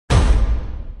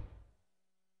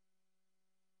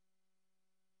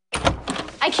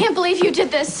I can't believe you did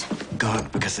this.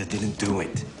 Good, because I didn't do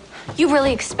it. You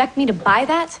really expect me to buy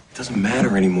that? It doesn't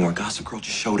matter anymore. Gossip Girl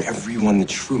just showed everyone the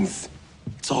truth.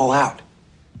 It's all out.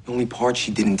 The only part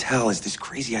she didn't tell is this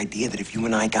crazy idea that if you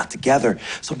and I got together,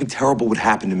 something terrible would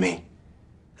happen to me.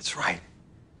 That's right.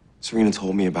 Serena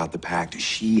told me about the pact.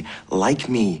 She, like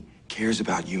me, cares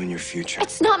about you and your future.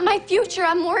 It's not my future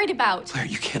I'm worried about. Blair,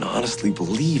 you can't honestly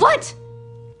believe... What?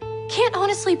 Can't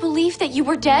honestly believe that you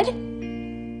were dead?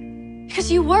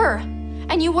 Because you were,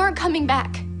 and you weren't coming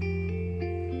back.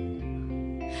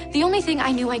 The only thing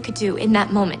I knew I could do in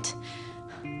that moment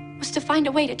was to find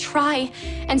a way to try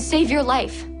and save your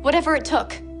life, whatever it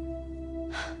took.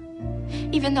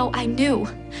 Even though I knew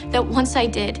that once I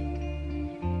did,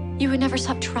 you would never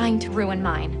stop trying to ruin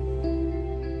mine.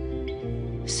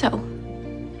 So,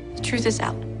 the truth is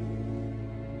out.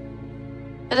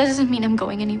 But that doesn't mean I'm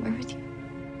going anywhere with you.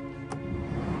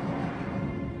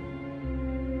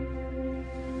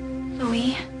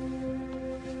 Louis.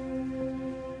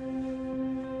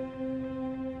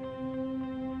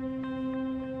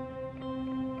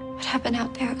 What happened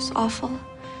out there was awful.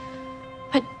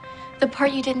 But the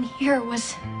part you didn't hear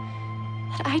was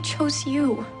that I chose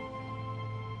you.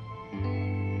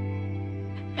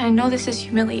 And I know this is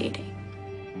humiliating,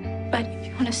 but if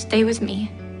you want to stay with me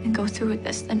and go through with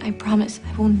this, then I promise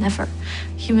I will never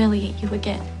humiliate you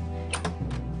again.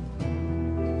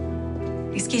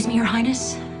 Excuse me, Your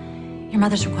Highness. Your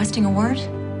mother's requesting a word.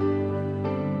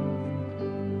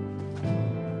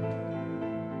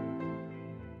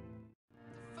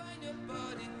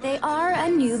 They are a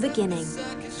new beginning,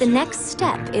 the next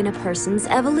step in a person's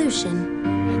evolution.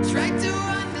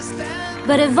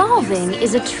 But evolving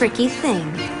is a tricky thing.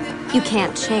 You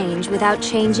can't change without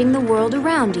changing the world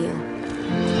around you.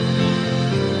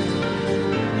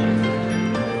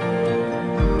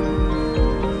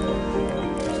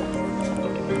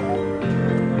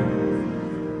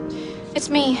 It's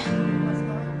me.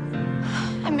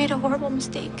 I made a horrible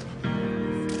mistake.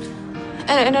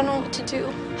 And I don't know what to do.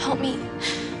 Help me,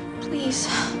 please.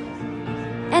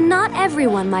 And not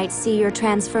everyone might see your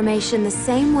transformation the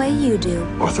same way you do.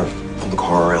 Arthur, pull the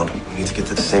car around. We need to get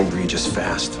to the St. Regis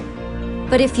fast.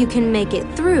 But if you can make it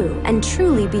through and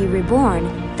truly be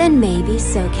reborn, then maybe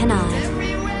so can I.